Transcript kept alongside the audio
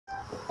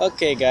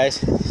Okay guys,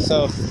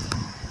 so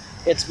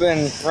it's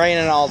been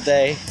raining all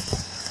day.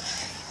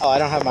 Oh, I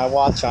don't have my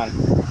watch on.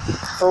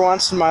 For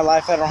once in my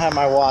life I don't have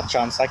my watch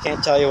on, so I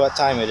can't tell you what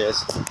time it is.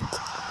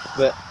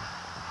 But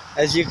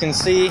as you can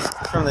see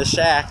from the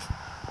shack,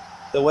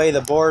 the way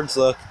the boards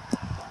look,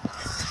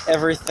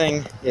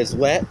 everything is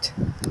wet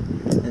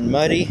and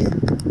muddy.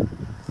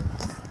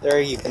 There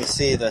you can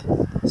see the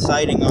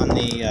siding on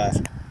the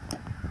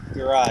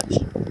garage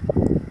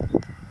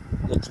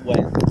looks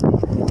wet.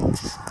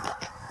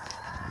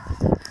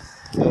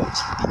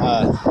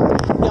 But,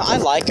 I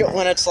like it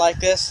when it's like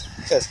this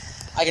because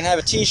I can have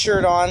a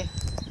t-shirt on.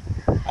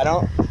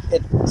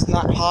 It's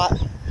not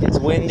hot, it's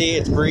windy,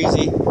 it's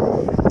breezy,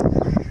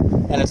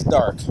 and it's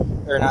dark.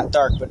 Or not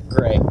dark, but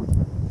gray.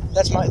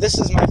 This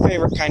is my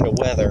favorite kind of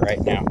weather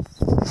right now.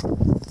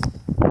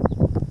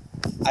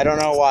 I don't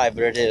know why,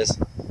 but it is.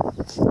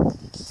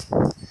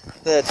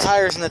 The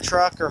tires in the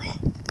truck are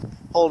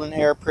holding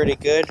air pretty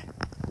good,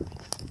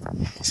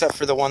 except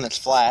for the one that's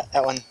flat.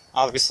 That one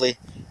obviously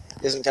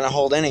isn't going to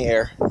hold any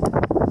air.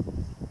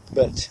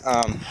 But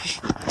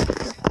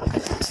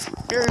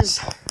here's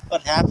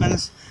what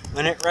happens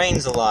when it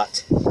rains a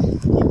lot.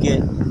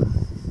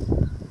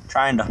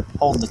 Trying to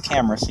hold the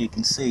camera so you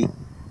can see,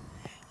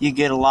 you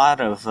get a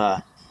lot of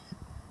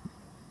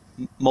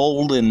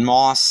mold and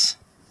moss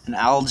and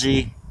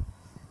algae.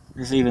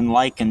 There's even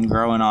lichen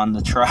growing on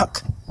the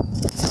truck.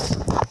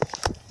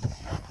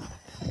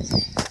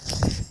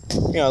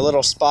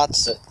 Little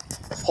spots that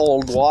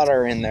hold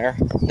water in there,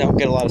 don't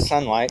get a lot of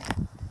sunlight,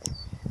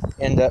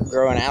 end up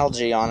growing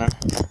algae on them.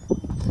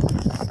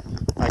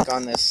 Like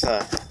on this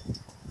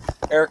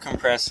air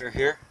compressor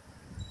here,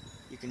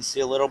 you can see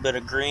a little bit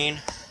of green.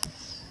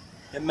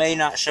 It may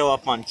not show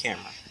up on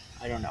camera,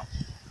 I don't know.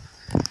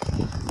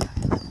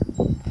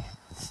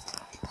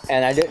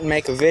 And I didn't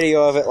make a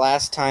video of it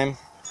last time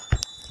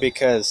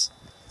because,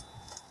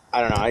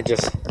 I don't know, I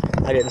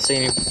didn't see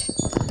any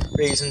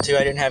reason to.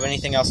 I didn't have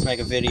anything else to make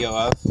a video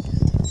of.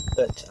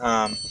 But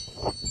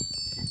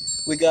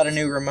we got a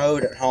new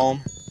remote at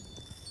home.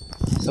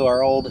 So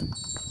our old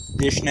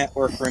Dish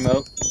Network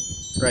remote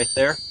right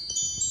there,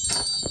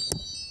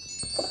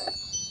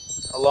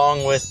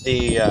 along with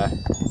the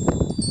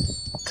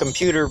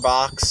computer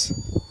box,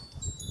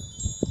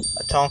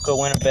 a Tonka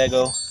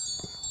Winnebago,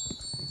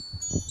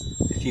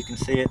 if you can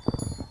see it,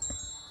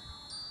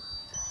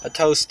 a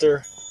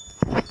toaster.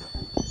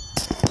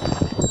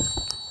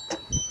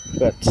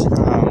 But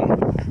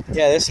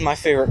yeah, this is my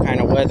favorite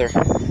kind of weather.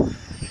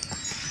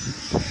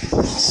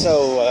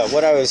 So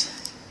what I was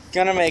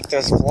gonna make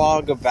this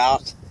vlog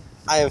about,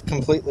 I have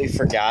completely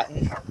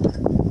forgotten.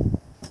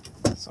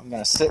 So I'm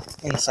gonna sit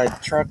inside the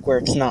truck where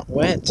it's not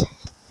wet.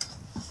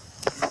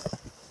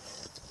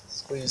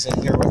 Squeeze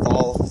in here with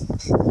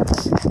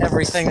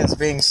everything that's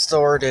being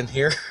stored in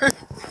here.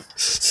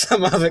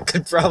 Some of it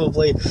could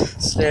probably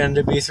stand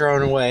to be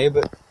thrown away,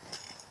 but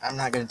I'm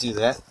not gonna do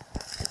that.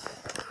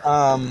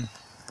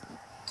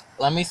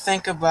 Let me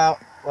think about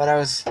what I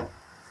was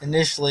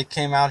initially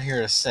came out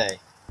here to say.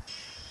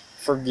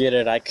 Forget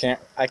it, I can't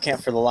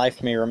for the life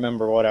of me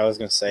remember what I was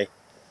going to say.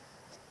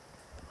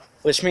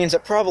 Which means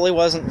it probably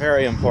wasn't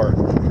very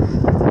important.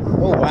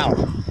 Oh wow.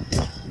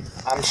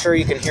 I'm sure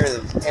you can hear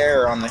the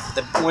air on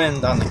the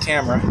wind on the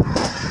camera.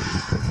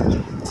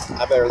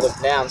 I better look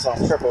down so I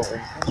don't trip over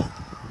anything.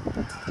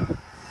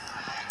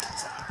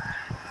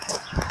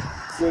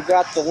 We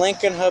got the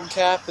Lincoln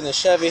hubcap and the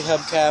Chevy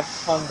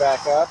hubcap hung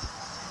back up.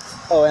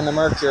 Oh, and the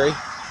Mercury.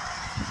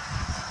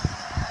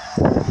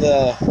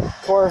 The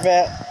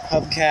Corvette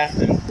hubcap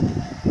and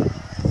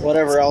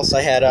whatever else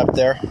I had up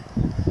there.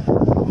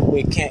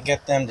 We can't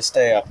get them to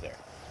stay up there.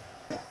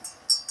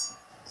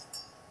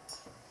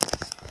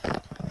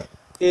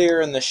 Here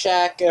in the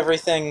shack,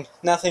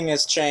 nothing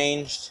has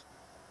changed.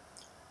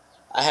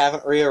 I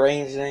haven't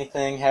rearranged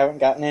anything, haven't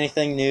gotten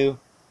anything new.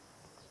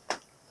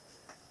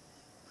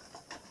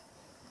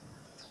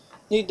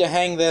 Need to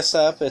hang this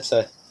up. It's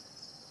a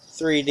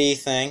 3D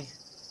thing.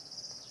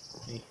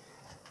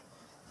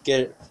 Get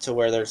it to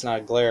where there's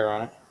not glare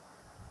on it.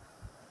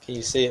 Can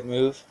you see it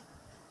move?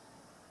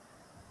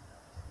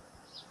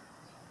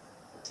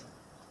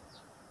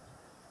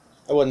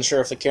 I wasn't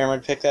sure if the camera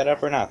would pick that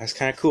up or not. That's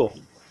kind of cool.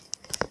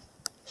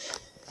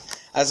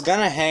 I was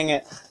gonna hang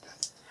it.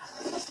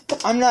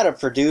 I'm not a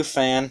Purdue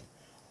fan,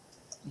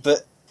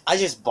 but I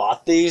just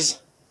bought these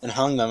and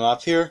hung them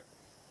up here.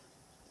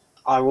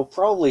 I will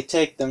probably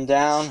take them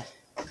down,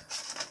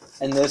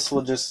 and this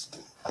will just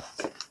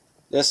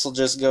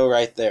go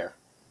right there.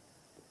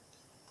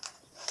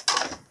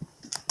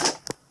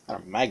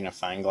 Got a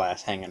magnifying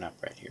glass hanging up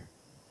right here.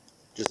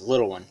 Just a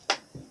little one.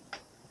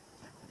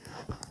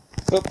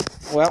 Oop,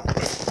 well,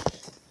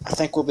 I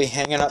think we'll be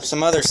hanging up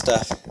some other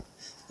stuff.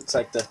 Looks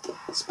like the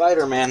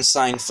Spider-Man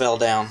sign fell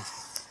down.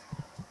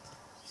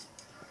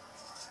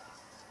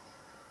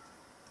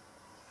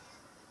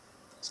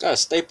 It's got a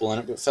staple in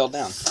it, but it fell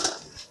down.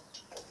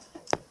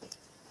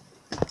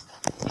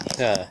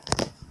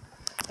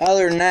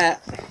 Other than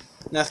that,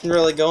 nothing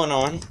really going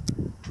on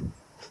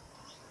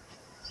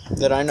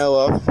that I know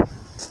of.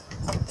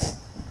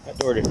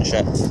 Door didn't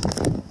shut.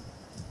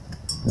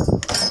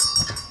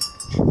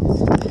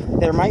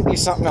 There might be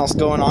something else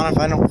going on if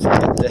I don't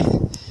forget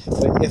to.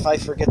 But if I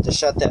forget to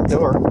shut that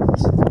door,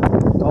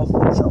 golf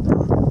ball shop.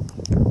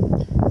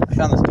 I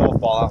found this golf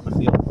ball out in the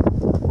field.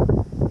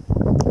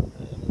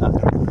 I'm not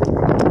gonna.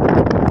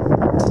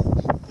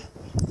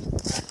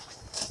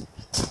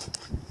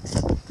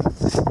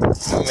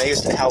 I'm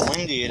amazed at how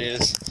windy it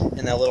is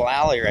in that little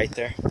alley right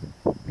there.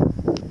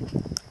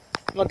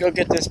 I'm gonna go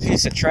get this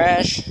piece of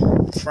trash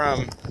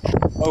from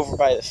over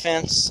by the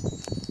fence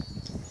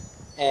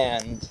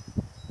and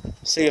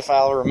see if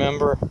I'll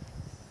remember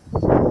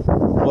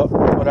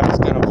what I was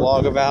going to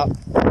vlog about.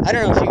 I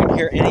don't know if you can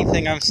hear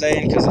anything I'm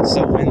saying because it's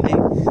so windy.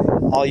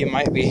 All you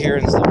might be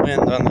hearing is the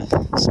wind on the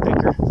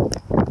speaker.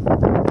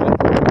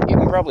 But you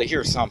can probably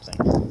hear something.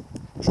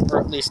 Or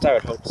at least I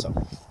would hope so.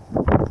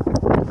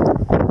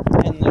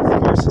 And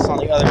of course it's on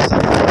the other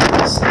side of the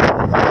fence.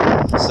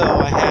 So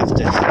I have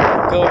to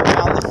go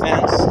around the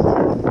fence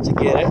to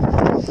get it.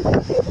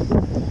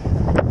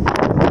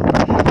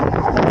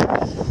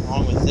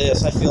 Along with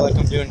this, I feel like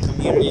I'm doing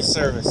community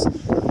service,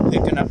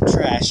 picking up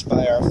trash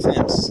by our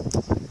fence,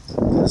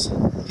 because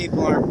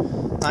people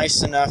aren't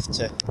nice enough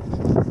to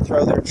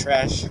throw their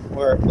trash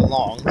where it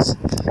belongs.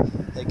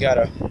 They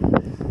gotta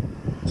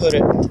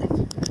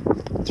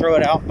throw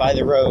it out by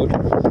the road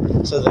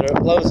so that it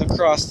blows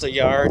across the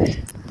yard,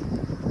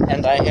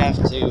 and I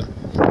have to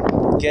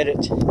get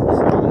it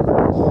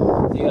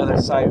from the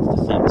other side of the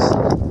fence.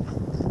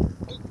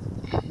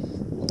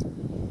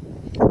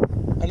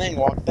 And then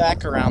walk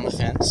back around the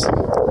fence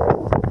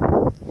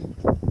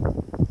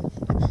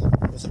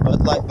with a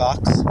Bud Light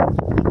box.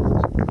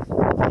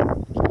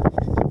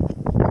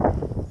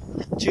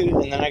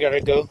 And then I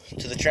gotta go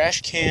to the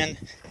trash can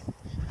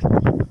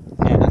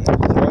and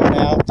throw it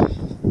out,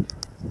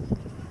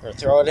 or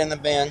throw it in the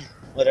bin,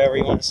 whatever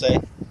you want to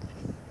say.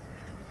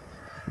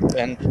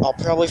 And I'll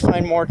probably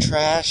find more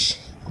trash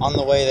on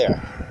the way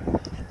there.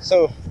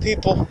 So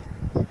people,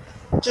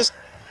 just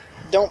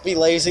don't be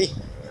lazy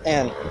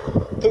and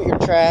put your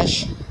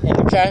trash in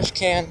a trash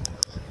can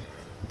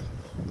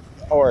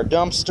or a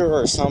dumpster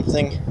or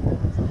something.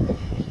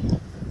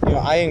 You know,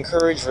 I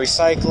encourage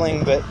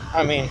recycling, but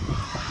I mean,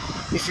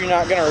 if you're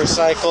not going to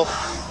recycle,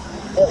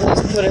 at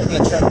least put it in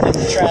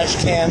the trash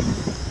can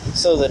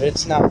so that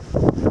it's not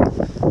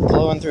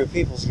blowing through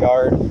people's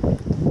yard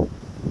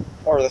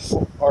or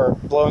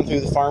blowing through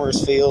the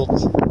farmer's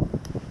fields,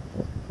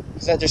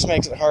 because that just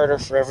makes it harder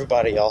for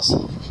everybody else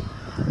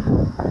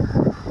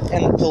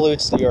and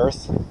pollutes the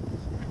earth.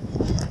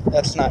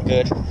 That's not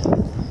good.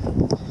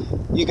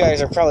 You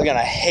guys are probably going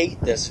to hate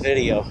this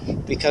video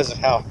because of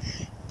how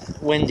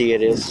windy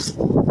it is.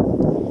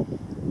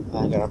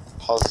 I gotta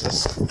pause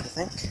this, I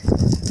think.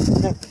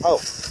 Oh,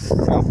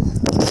 no.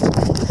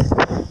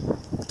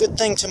 Good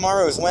thing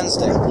tomorrow is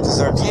Wednesday, because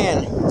our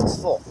can is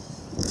full.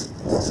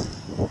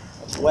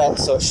 It's wet,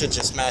 so it should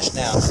just mash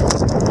down.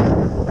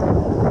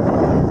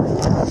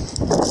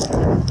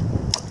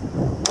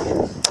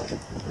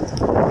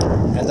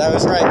 And I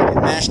was right, it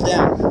mashed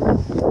down.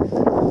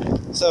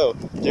 So,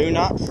 do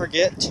not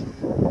forget,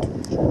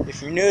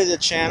 if you're new to the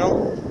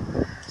channel,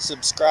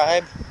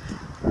 subscribe,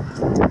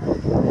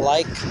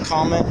 like,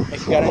 comment.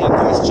 If you got any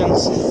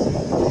questions,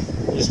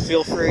 just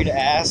feel free to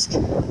ask.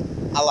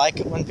 I like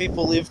it when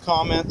people leave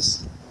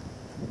comments,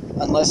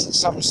 unless it's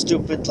something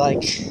stupid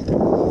like,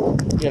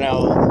 you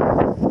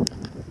know,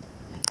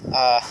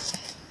 I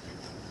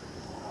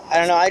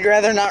don't know, I'd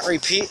rather not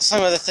repeat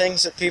some of the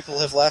things that people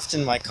have left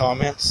in my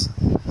comments.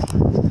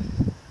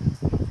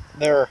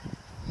 They're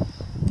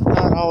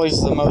not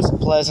always the most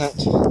pleasant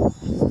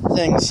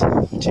things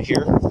to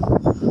hear.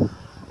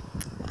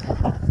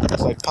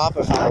 It's like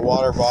Papa found a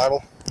water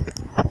bottle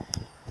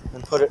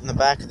and put it in the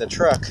back of the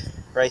truck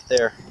right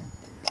there.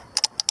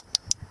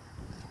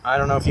 I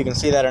don't know if you can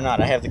see that or not.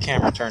 I have the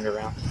camera turned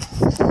around.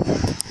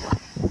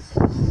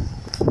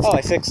 Oh,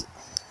 I fixed it.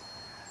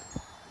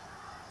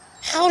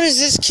 How does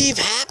this keep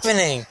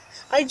happening?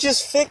 I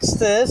just fixed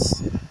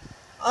this.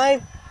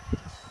 I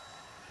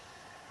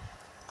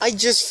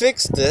just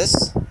fixed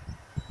this.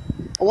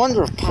 I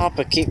wonder if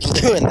Papa keeps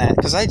doing that,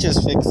 because I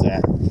just fixed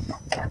that.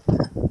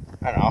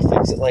 I don't know, I'll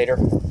fix it later.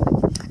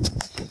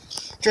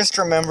 Just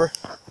remember,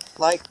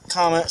 like,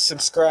 comment,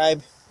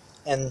 subscribe,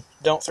 and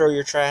don't throw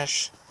your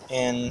trash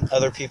in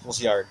other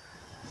people's yard.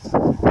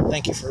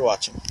 Thank you for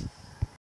watching.